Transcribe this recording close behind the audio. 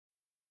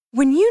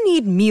When you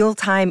need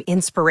mealtime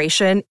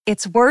inspiration,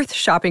 it's worth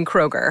shopping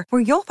Kroger,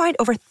 where you'll find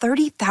over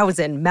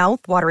 30,000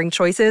 mouth-watering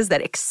choices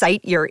that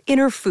excite your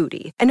inner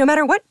foodie. And no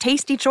matter what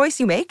tasty choice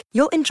you make,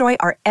 you'll enjoy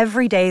our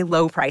everyday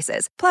low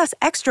prices, plus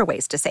extra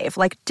ways to save,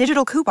 like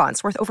digital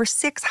coupons worth over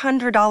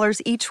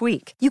 $600 each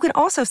week. You can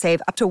also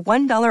save up to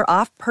 $1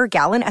 off per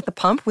gallon at the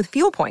pump with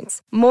fuel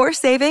points. More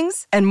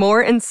savings and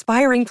more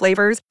inspiring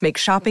flavors make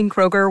shopping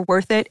Kroger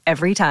worth it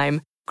every time.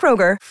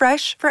 Kroger,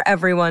 fresh for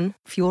everyone.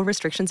 Fuel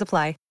restrictions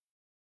apply.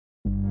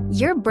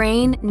 Your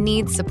brain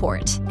needs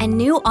support, and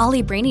new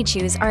Ollie Brainy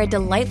Chews are a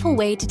delightful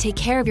way to take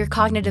care of your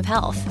cognitive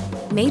health.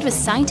 Made with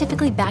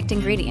scientifically backed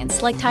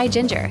ingredients like Thai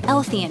ginger,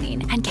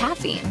 L-theanine, and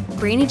caffeine,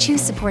 Brainy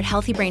Chews support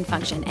healthy brain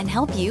function and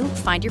help you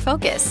find your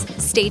focus,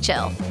 stay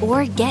chill,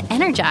 or get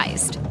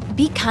energized.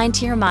 Be kind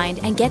to your mind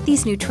and get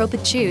these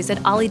nootropic chews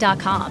at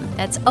ollie.com.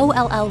 That's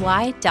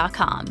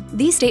OLLY.com.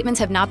 These statements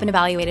have not been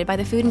evaluated by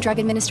the Food and Drug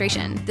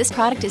Administration. This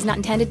product is not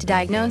intended to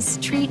diagnose,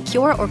 treat,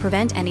 cure, or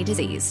prevent any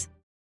disease.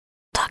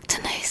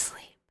 Dr. Nice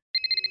Sleep.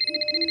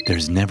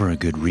 There's never a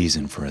good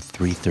reason for a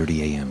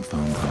 3:30 a.m.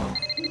 phone call.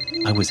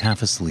 I was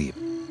half asleep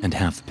and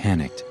half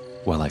panicked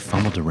while I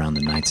fumbled around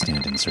the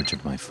nightstand in search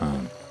of my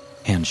phone.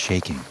 Hands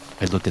shaking,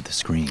 I looked at the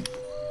screen.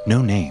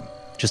 No name,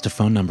 just a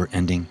phone number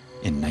ending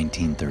in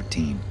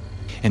 1913.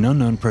 An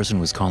unknown person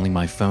was calling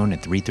my phone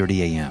at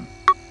 3:30 a.m.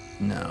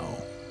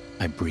 No,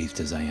 I breathed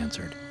as I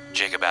answered.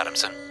 Jacob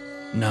Adamson?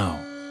 No,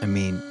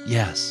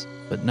 yes,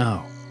 but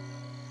no.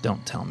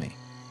 Don't tell me.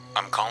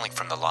 I'm calling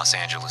from the Los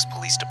Angeles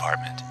Police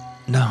Department.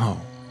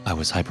 No. I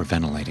was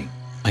hyperventilating.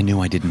 I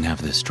knew I didn't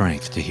have the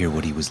strength to hear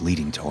what he was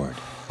leading toward,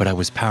 but I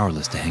was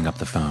powerless to hang up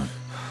the phone.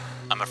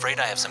 I'm afraid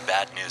I have some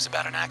bad news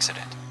about an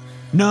accident.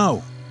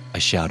 No! I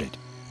shouted.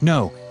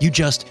 No, you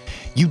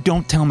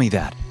don't tell me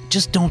that.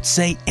 Just don't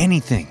say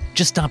anything.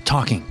 Just stop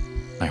talking.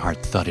 My heart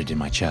thudded in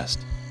my chest.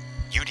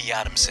 Udi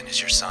Adamson is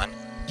your son?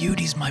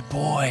 Udi's my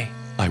boy,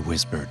 I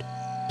whispered.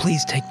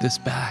 Please take this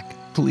back,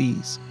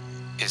 please.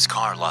 His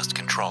car lost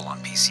control on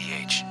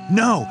PCH.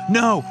 No!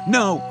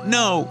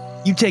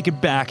 You take it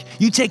back.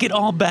 You take it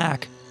all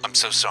back. I'm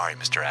so sorry,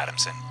 Mr.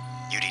 Adamson.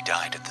 Udi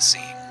died at the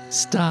scene.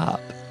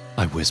 Stop,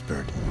 I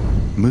whispered.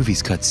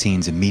 Movies cut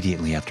scenes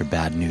immediately after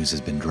bad news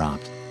has been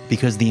dropped,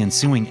 because the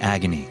ensuing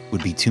agony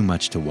would be too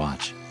much to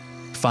watch.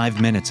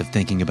 5 minutes of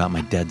thinking about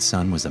my dead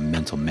son was a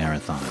mental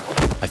marathon.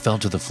 I fell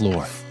to the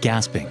floor,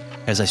 gasping,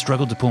 as I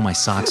struggled to pull my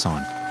socks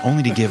on,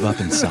 only to give up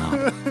and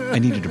sob. I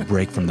needed a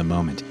break from the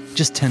moment,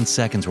 just 10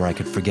 seconds where I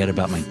could forget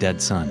about my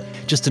dead son,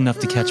 just enough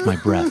to catch my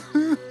breath.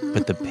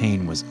 But the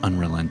pain was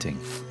unrelenting.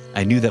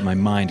 I knew that my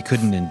mind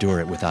couldn't endure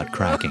it without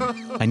cracking.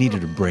 I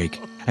needed a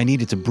break. I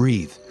needed to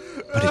breathe.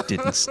 But it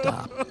didn't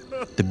stop.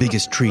 The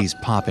biggest trees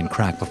pop and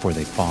crack before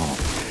they fall.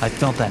 I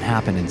felt that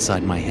happen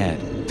inside my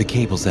head. The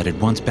cables that had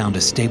once bound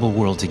a stable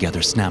world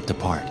together snapped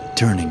apart,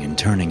 turning and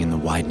turning in the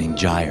widening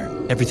gyre.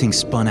 Everything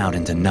spun out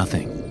into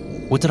nothing.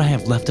 What did I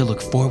have left to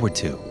look forward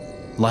to?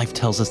 Life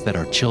tells us that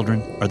our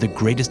children are the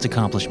greatest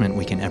accomplishment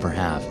we can ever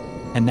have.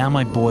 And now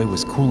my boy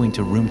was cooling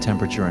to room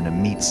temperature in a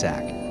meat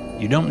sack.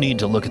 You don't need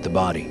to look at the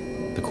body,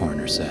 the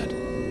coroner said.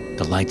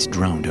 The lights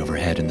droned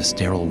overhead in the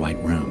sterile white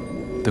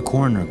room. The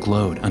coroner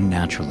glowed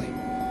unnaturally.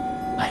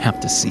 I have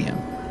to see him,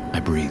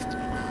 I breathed.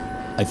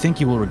 I think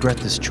you will regret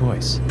this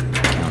choice,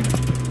 I countered.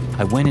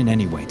 I went in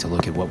anyway to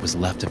look at what was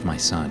left of my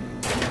son.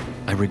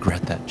 I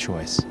regret that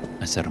choice,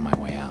 I said on my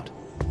way out.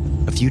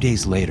 A few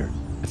days later,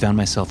 I found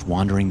myself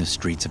wandering the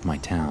streets of my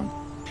town.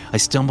 I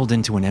stumbled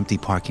into an empty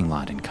parking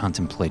lot and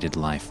contemplated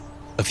life.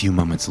 A few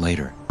moments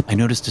later, I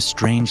noticed a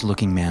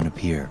strange-looking man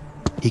appear.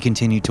 He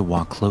continued to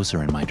walk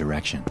closer in my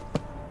direction.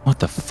 What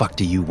the fuck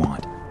do you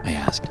want? I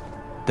asked.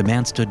 The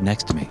man stood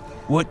next to me.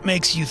 What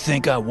makes you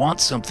think I want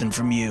something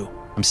from you?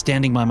 I'm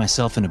standing by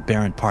myself in a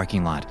barren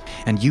parking lot,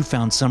 and you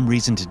found some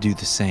reason to do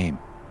the same.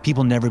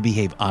 People never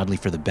behave oddly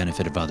for the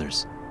benefit of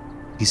others.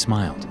 He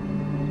smiled,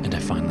 and I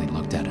finally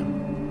looked at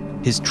him.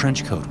 His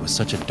trench coat was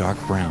such a dark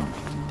brown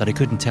that I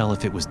couldn't tell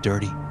if it was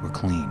dirty or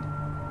clean.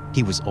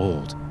 He was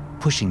old,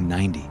 pushing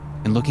 90,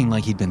 and looking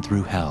like he'd been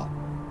through hell.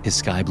 His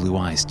sky blue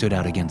eyes stood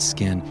out against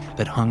skin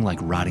that hung like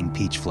rotting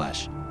peach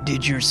flesh.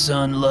 Did your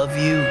son love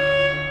you?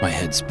 My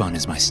head spun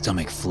as my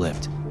stomach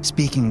flipped.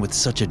 Speaking with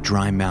such a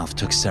dry mouth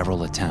took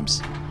several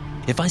attempts.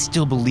 If I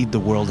still believed the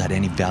world had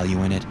any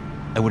value in it,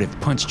 I would have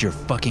punched your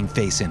fucking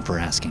face in for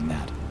asking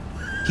that.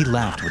 He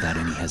laughed without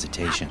any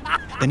hesitation.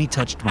 Then he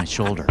touched my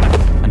shoulder,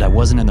 and I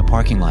wasn't in the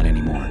parking lot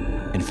anymore.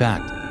 In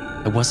fact,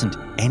 I wasn't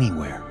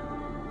anywhere.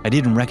 I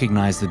didn't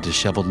recognize the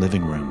disheveled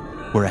living room,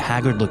 where a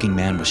haggard-looking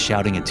man was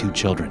shouting at 2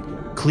 children,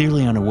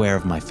 clearly unaware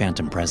of my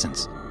phantom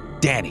presence.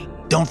 Danny,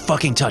 don't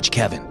fucking touch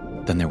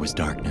Kevin! Then there was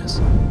darkness.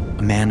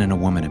 A man and a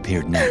woman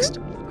appeared next,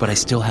 but I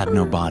still had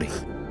no body.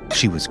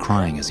 She was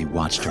crying as he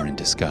watched her in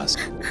disgust.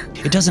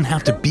 It doesn't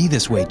have to be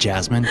this way,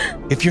 Jasmine.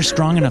 If you're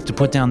strong enough to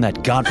put down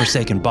that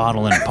godforsaken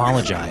bottle and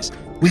apologize,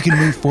 we can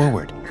move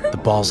forward. The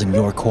ball's in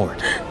your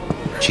court.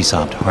 She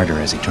sobbed harder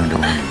as he turned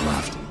around and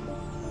left.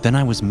 Then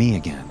I was me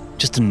again,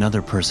 just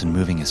another person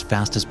moving as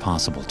fast as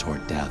possible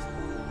toward death.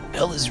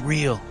 Hell is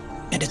real,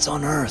 and it's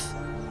on Earth,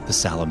 the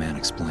sallow man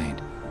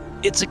explained.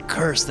 It's a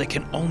curse that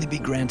can only be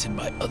granted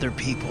by other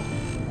people.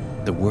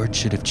 The word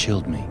should have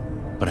chilled me,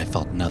 but I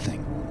felt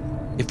nothing.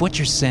 If what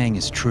you're saying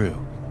is true,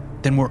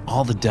 then we're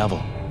all the devil,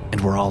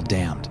 and we're all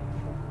damned.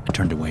 I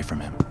turned away from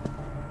him.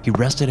 He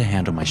rested a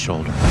hand on my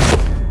shoulder.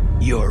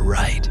 You're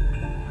right.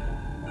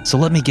 So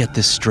let me get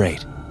this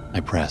straight, I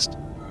pressed.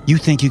 You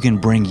think you can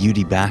bring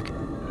Yudi back?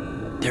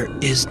 There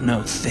is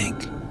no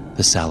think,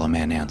 the sallow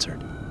man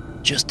answered.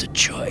 Just a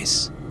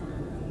choice.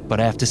 But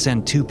I have to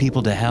send 2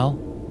 people to hell?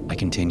 I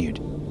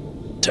continued.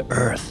 To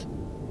Earth.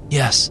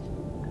 Yes,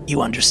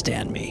 you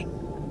understand me.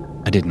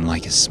 I didn't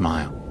like his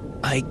smile.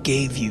 I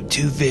gave you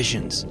 2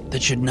 visions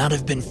that should not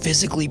have been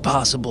physically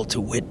possible to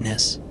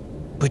witness,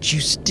 but you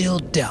still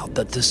doubt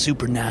that the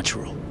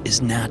supernatural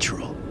is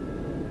natural.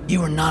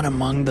 You are not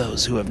among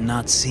those who have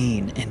not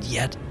seen and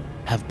yet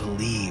have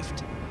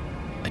believed.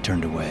 I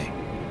turned away.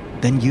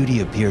 Then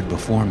Yudi appeared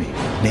before me,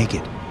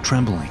 naked,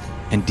 trembling,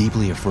 and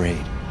deeply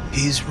afraid.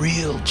 He's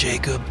real,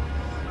 Jacob.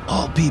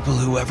 All people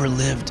who ever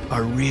lived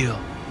are real,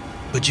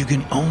 but you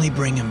can only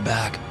bring him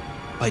back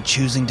by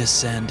choosing to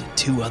send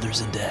 2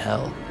 others into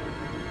hell.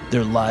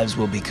 Their lives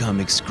will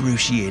become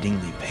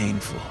excruciatingly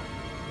painful,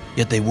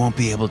 yet they won't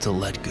be able to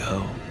let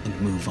go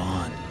and move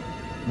on.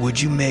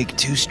 Would you make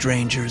 2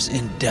 strangers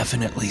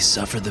indefinitely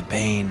suffer the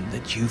pain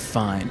that you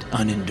find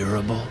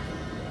unendurable?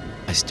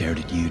 I stared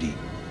at Yudi.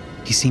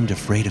 He seemed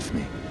afraid of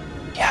me.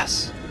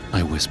 Yes,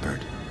 I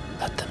whispered.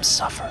 Let them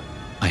suffer.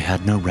 I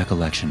had no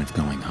recollection of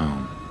going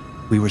home.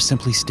 We were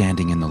simply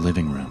standing in the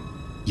living room,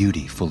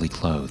 Yudi fully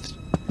clothed,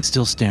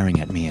 still staring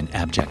at me in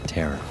abject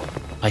terror.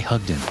 I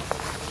hugged him.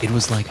 It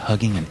was like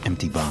hugging an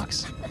empty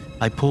box.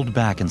 I pulled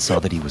back and saw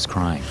that he was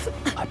crying.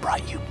 I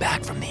brought you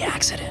back from the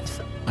accident,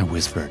 I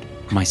whispered.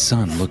 My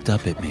son looked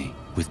up at me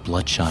with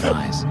bloodshot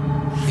eyes.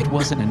 It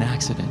wasn't an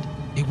accident.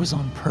 It was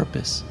on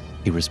purpose,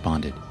 he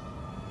responded.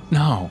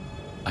 No,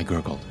 I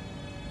gurgled.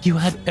 You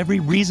had every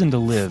reason to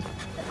live.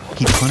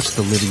 He punched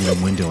the living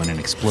room window in an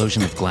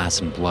explosion of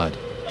glass and blood.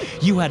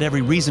 You had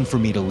every reason for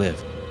me to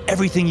live.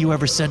 Everything you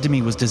ever said to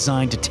me was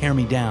designed to tear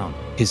me down.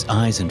 His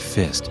eyes and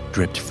fist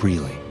dripped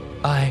freely.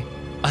 I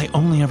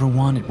only ever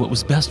wanted what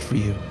was best for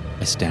you,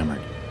 I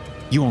stammered.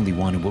 You only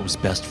wanted what was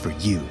best for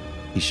you,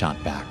 he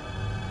shot back.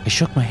 I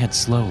shook my head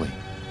slowly.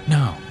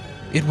 No,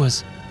 it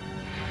was...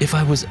 If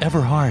I was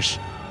ever harsh,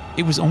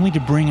 it was only to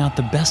bring out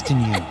the best in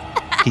you.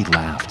 He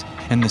laughed,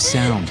 and the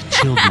sound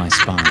chilled my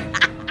spine.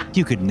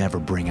 You could never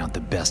bring out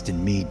the best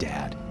in me,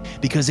 Dad,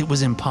 because it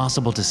was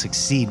impossible to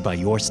succeed by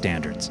your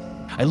standards.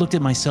 I looked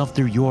at myself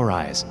through your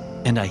eyes,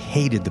 and I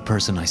hated the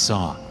person I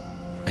saw.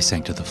 I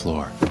sank to the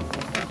floor.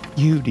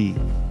 Yudi,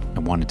 I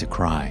wanted to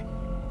cry,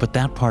 but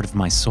that part of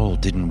my soul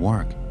didn't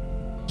work.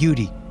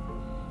 Yudi,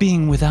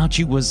 being without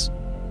you was...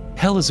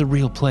 Hell is a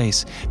real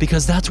place,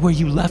 because that's where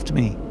you left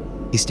me.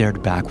 He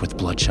stared back with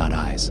bloodshot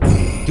eyes.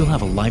 You'll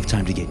have a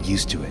lifetime to get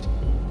used to it.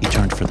 He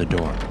turned for the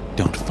door.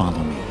 Don't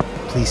follow me.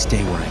 Please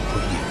stay where I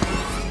put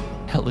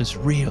you. Hell is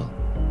real,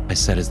 I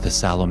said as the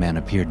sallow man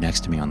appeared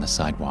next to me on the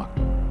sidewalk.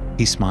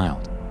 He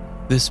smiled.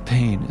 This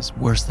pain is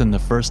worse than the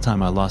first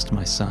time I lost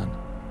my son.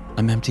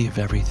 I'm empty of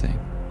everything.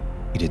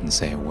 He didn't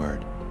say a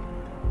word.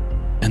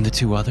 And the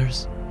 2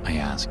 others? I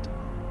asked.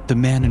 The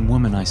man and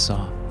woman I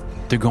saw.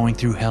 They're going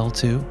through hell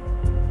too?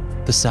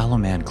 The sallow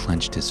man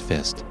clenched his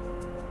fist.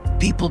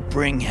 People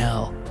bring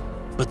hell,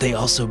 but they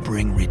also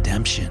bring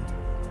redemption.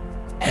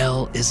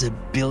 Hell is 1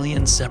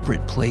 billion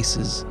separate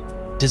places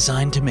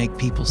designed to make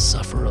people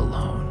suffer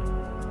alone.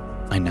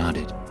 I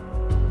nodded.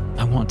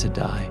 I want to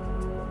die,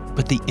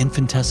 but the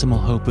infinitesimal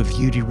hope of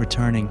Yudi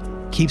returning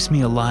keeps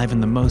me alive in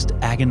the most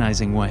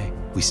agonizing way.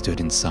 We stood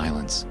in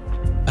silence.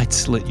 I'd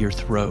slit your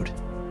throat,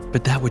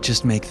 but that would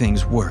just make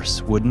things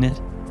worse, wouldn't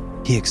it?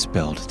 He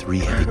expelled 3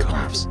 heavy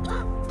coughs.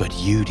 But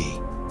Yudi,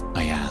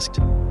 I asked,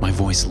 my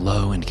voice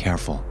low and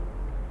careful.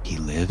 He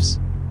lives?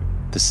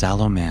 The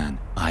sallow man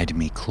eyed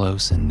me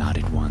close and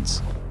nodded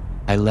once.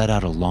 I let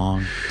out a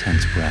long,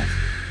 tense breath.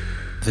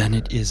 Then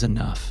it is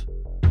enough.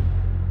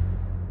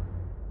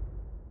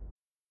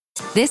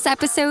 This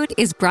episode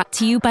is brought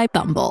to you by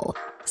Bumble.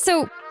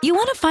 So, you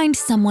want to find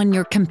someone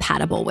you're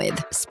compatible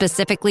with,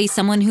 specifically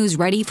someone who's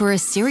ready for a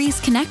serious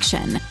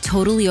connection,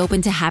 totally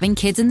open to having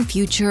kids in the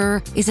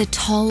future, is a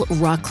tall,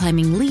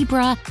 rock-climbing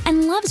Libra,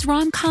 and loves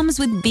rom-coms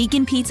with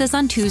vegan pizzas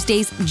on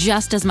Tuesdays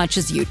just as much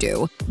as you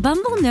do.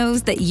 Bumble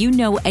knows that you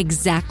know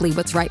exactly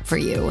what's right for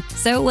you.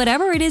 So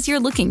whatever it is you're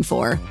looking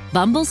for,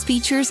 Bumble's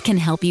features can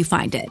help you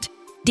find it.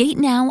 Date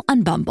now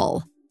on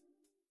Bumble.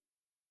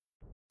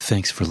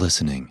 Thanks for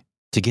listening.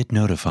 To get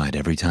notified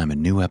every time a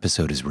new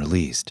episode is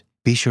released,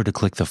 be sure to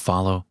click the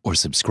follow or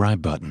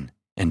subscribe button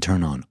and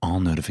turn on all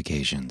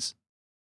notifications.